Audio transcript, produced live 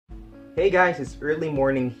Hey guys, it's early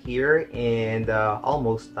morning here and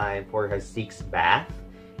almost time for a 6 bath.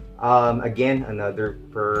 Again, another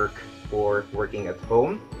perk for working at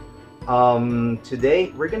home.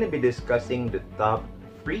 Today, we're going to be discussing the top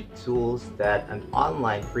 3 tools that an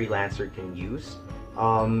online freelancer can use.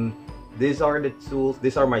 These are the tools,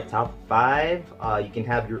 these are my top 5. You can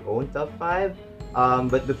have your own top 5.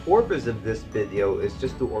 But the purpose of this video is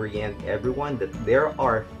just to orient everyone that there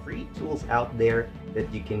are free tools out there that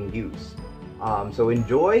you can use. So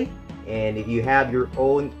enjoy, and if you have your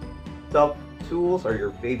own top tools or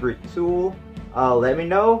your favorite tool, let me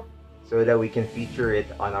know so that we can feature it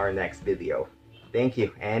on our next video. Thank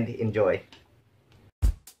you and enjoy.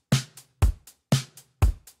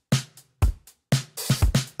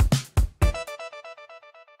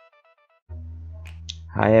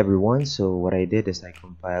 Hi everyone, so what I did is I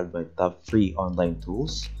compiled my top 3 online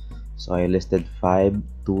tools. So I listed 5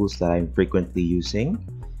 tools that I'm frequently using,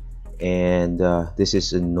 and this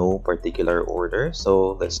is in no particular order.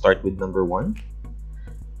 So let's start with number 1.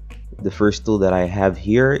 The first tool that I have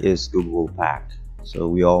here is Google Pack. So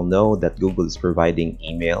we all know that Google is providing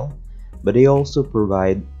email, but they also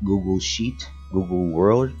provide Google Sheet, Google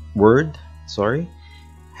Word,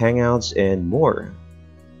 Hangouts, and more.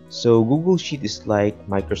 So Google Sheet is like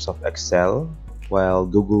Microsoft Excel, while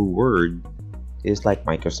Google Word is like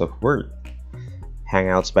Microsoft Word.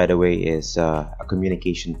 Hangouts, by the way, is a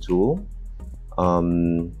communication tool.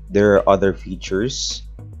 There are other features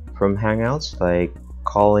from Hangouts, like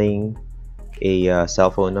calling a cell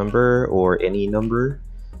phone number or any number.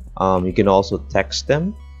 You can also text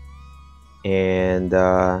them, and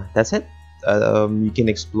that's it. You can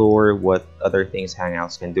explore what other things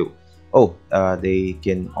Hangouts can do. They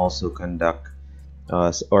can also conduct,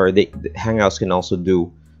 Hangouts can also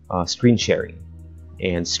do screen sharing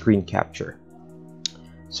and screen capture.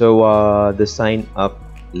 So the sign up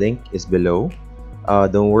link is below.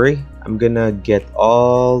 Don't worry, I'm gonna get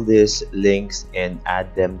all these links and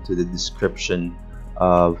add them to the description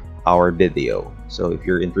of our video. So if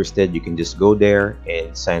you're interested, you can just go there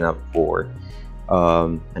and sign up for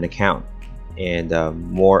an account. And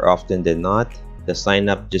more often than not, the sign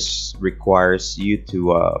up just requires you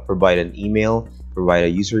to provide an email, provide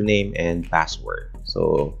a username and password.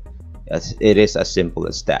 So it is as simple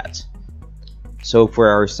as that. So for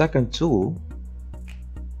our second tool,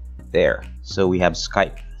 so we have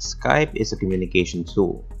Skype. Skype is a communication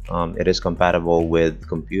tool. It is compatible with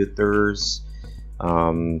computers,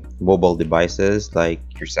 mobile devices like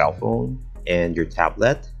your cell phone and your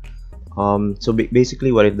tablet. So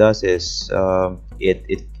basically what it does is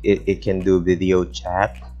it can do video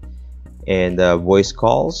chat and voice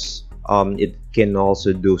calls. It can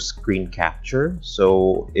also do screen capture.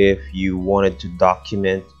 So if you wanted to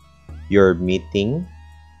document your meeting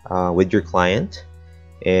with your client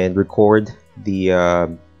and record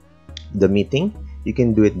the meeting, you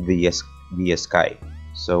can do it via Skype.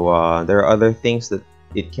 So there are other things that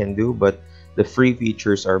it can do, but the free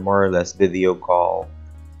features are more or less video call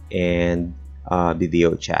and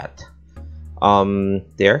video chat.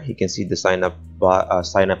 There you can see the sign up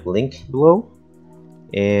link below,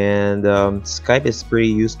 and Skype is pretty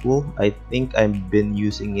useful. I think I've been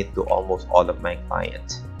using it to almost all of my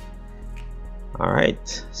clients.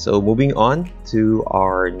 Alright, so moving on to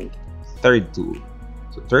our third tool.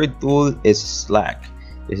 So third tool is Slack.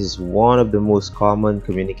 This is one of the most common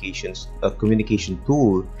communication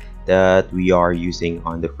tool that we are using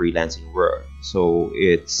on the freelancing world. So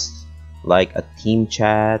it's like a team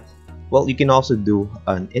chat. Well, you can also do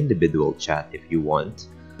an individual chat if you want.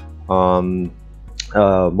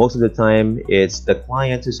 Most of the time it's the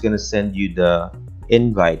client who's gonna send you the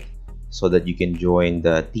invite so that you can join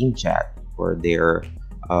the team chat for their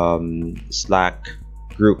Slack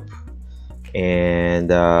group.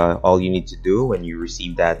 And all you need to do when you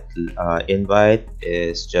receive that invite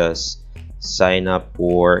is just sign up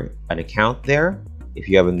for an account there. If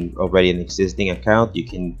you have already an existing account, you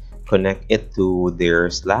can connect it to their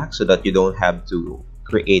Slack so that you don't have to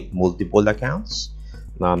create multiple accounts.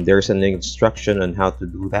 There's an instruction on how to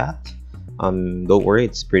do that. Don't worry,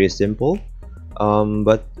 it's pretty simple.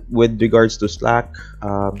 But with regards to Slack,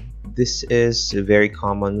 this is very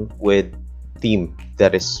common with team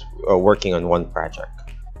that is working on one project.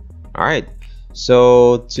 Alright,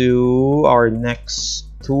 so to our next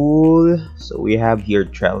tool, so we have here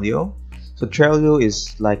Trello. So Trello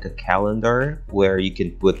is like a calendar where you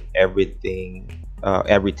can put everything,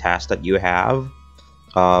 every task that you have.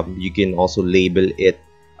 You can also label it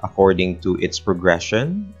according to its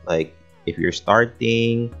progression, like if you're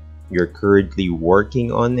starting, you're currently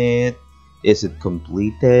working on it, is it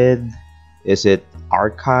completed, is it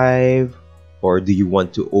archived, or do you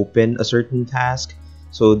want to open a certain task?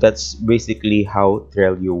 So that's basically how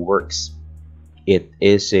Trello works. It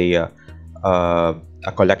is a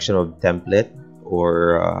collection of template,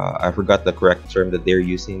 or I forgot the correct term that they're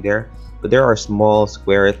using there, but there are small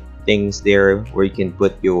square things there where you can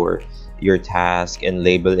put your task and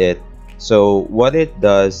label it. So what it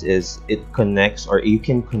does is it connects, or you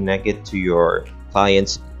can connect it to your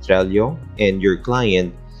client's Trello, and your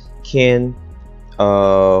client can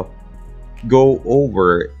go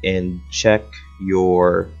over and check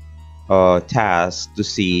your task to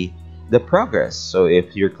see the progress. So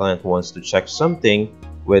if your client wants to check something,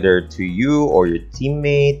 whether to you or your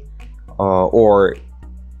teammate or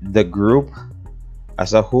the group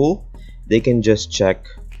as a whole, they can just check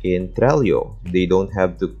in Trello. They don't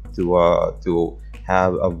have to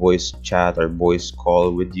have a voice chat or voice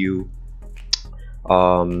call with you,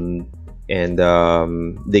 and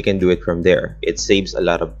they can do it from there. It saves a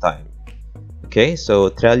lot of time. Okay, so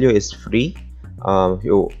Trello is free.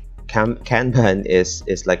 Kanban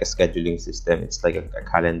is like a scheduling system. It's like a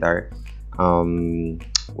calendar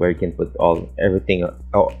where you can put everything,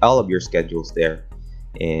 all of your schedules there,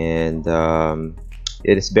 and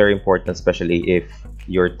it is very important, especially if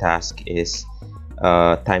your task is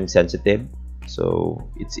time sensitive. So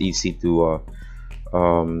it's easy to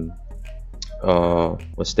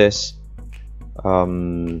what's this?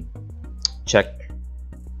 Check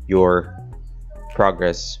your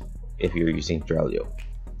progress if you're using Trello.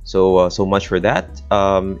 So so much for that.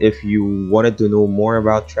 If you wanted to know more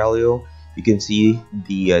about Trello, you can see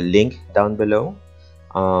the link down below.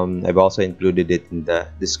 I've also included it in the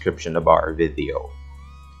description of our video.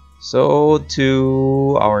 So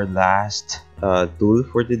to our last tool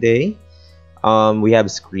for today, we have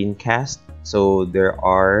Screencast. So there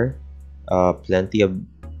are plenty of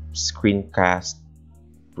screencast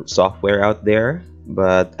software out there,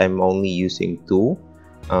 but I'm only using two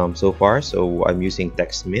so far. So I'm using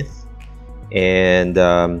TechSmith, and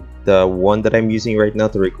the one that I'm using right now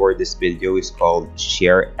to record this video is called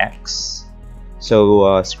ShareX. So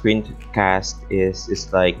Screencast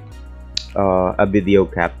is like a video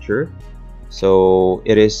capture. So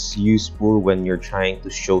it is useful when you're trying to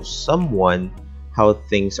show someone how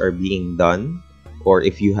things are being done, or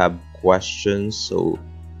if you have questions. So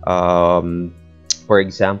for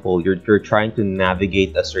example, you're trying to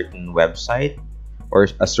navigate a certain website or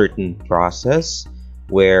a certain process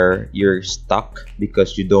where you're stuck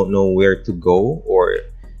because you don't know where to go, or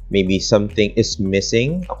maybe something is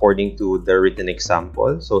missing according to the written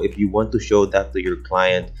example. So if you want to show that to your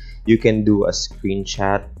client, you can do a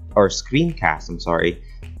screencast, I'm sorry,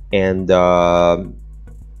 and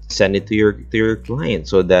send it to your client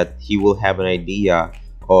so that he will have an idea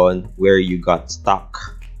on where you got stuck.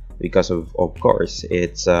 Because of course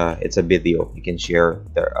it's a video. You can share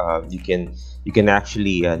you can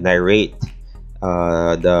actually narrate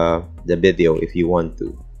the video if you want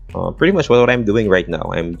to. Pretty much what I'm doing right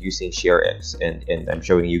now. I'm using ShareX, and I'm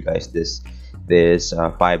showing you guys this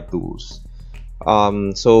 5 tools.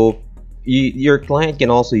 So your client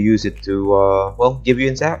can also use it to well, give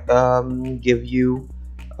you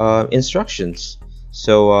instructions.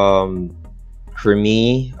 So for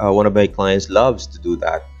me, one of my clients loves to do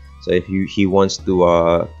that. So if he wants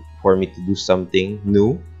to for me to do something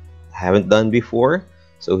new I haven't done before,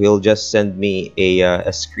 so he'll just send me a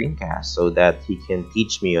screencast so that he can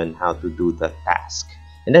teach me on how to do the task,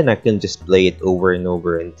 and then I can just play it over and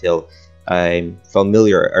over until I'm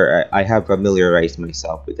familiar, or I have familiarized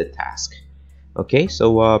myself with the task. Okay,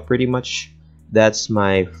 so pretty much that's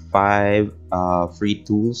my 5 free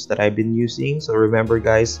tools that I've been using. So remember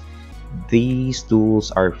guys, these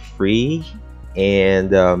tools are free,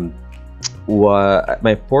 and what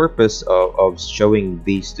my purpose of showing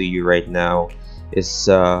these to you right now is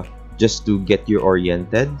just to get you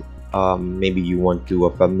oriented. Maybe you want to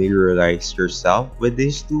familiarize yourself with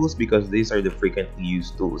these tools, because these are the frequently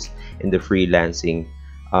used tools in the freelancing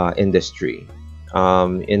industry.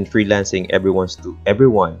 In freelancing,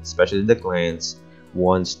 everyone, especially the clients,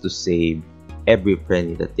 wants to save every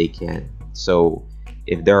penny that they can. So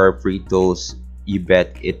if there are free tools, you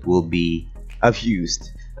bet it will be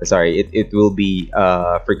abused. Sorry, it will be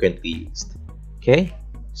frequently used. Okay,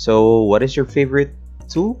 so what is your favorite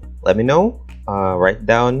tool? Let me know. Write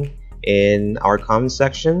down in our comment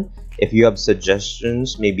section if you have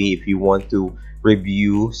suggestions. Maybe if you want to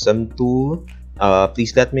review some tool,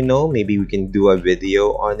 please let me know. Maybe we can do a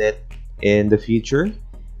video on it in the future.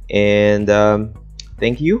 And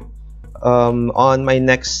thank you. On my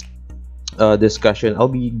next discussion, I'll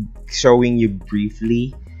be showing you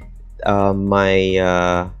briefly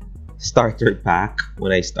my starter pack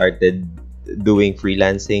when I started doing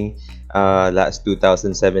freelancing. last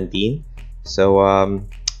 2017. So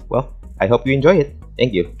well, I hope you enjoy it.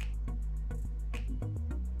 Thank you.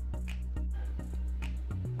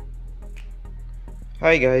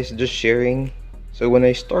 Hi guys, just sharing. So when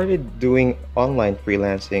I started doing online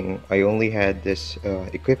freelancing, I only had this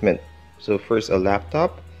equipment. So first a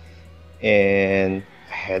laptop and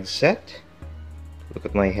a headset. Look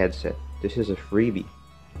at my headset. This is a freebie.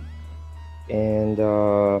 And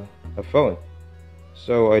a phone.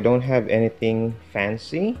 So I don't have anything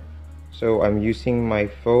fancy. So I'm using my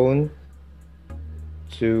phone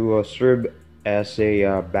to serve as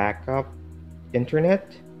a backup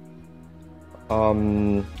internet.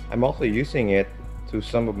 I'm also using it to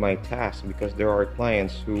some of my tasks because there are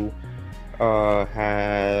clients who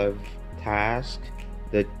have tasks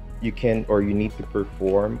that you can or you need to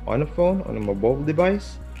perform on a phone, on a mobile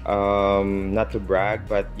device. Not to brag,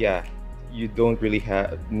 but yeah, you don't really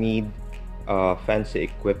need fancy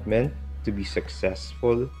equipment to be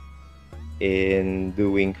successful in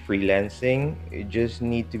doing freelancing. You just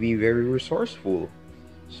need to be very resourceful.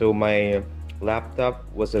 So my laptop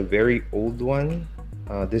was a very old one.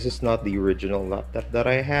 This is not the original laptop that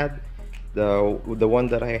I had. The one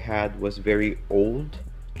that I had was very old.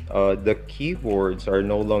 The keyboards are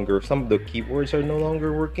no longer, some of the keyboards are no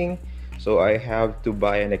longer working, so I have to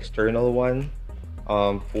buy an external one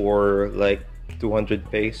for like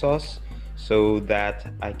 200 pesos so that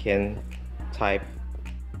I can type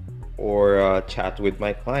or chat with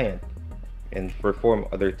my client and perform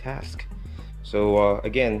other tasks. So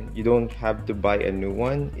again, you don't have to buy a new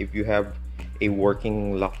one. If you have a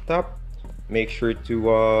working laptop, make sure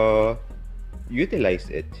to utilize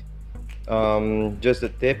it. Just a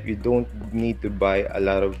tip, you don't need to buy a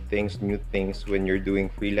lot of things, new things when you're doing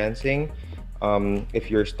freelancing. If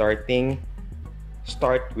you're starting,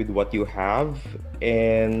 start with what you have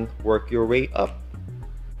and work your way up.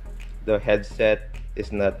 The headset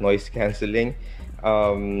is not noise cancelling.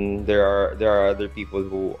 There are other people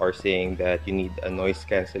who are saying that you need a noise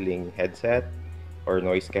cancelling headset or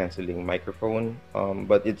noise cancelling microphone,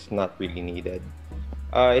 but it's not really needed.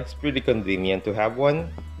 It's pretty convenient to have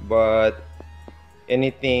one, but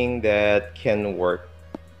anything that can work,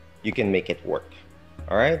 you can make it work.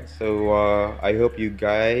 All right, so I hope you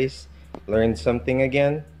guys learned something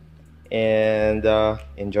again and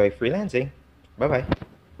enjoy freelancing. Bye bye.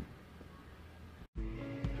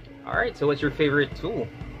 Alright, so what's your favorite tool?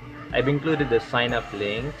 I've included the sign up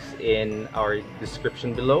links in our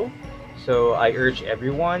description below. So I urge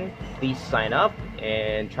everyone, please sign up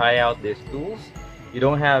and try out these tools. You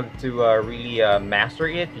don't have to really master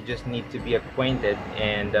it, you just need to be acquainted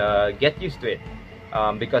and get used to it.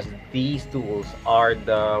 Because these tools are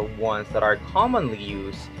the ones that are commonly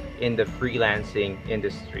used in the freelancing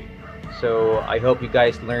industry. So I hope you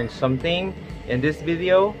guys learned something in this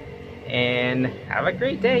video and have a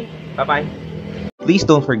great day. Bye bye. Please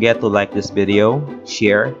don't forget to like this video,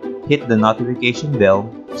 share, hit the notification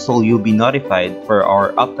bell so you'll be notified for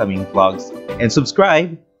our upcoming vlogs, and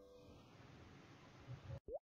subscribe.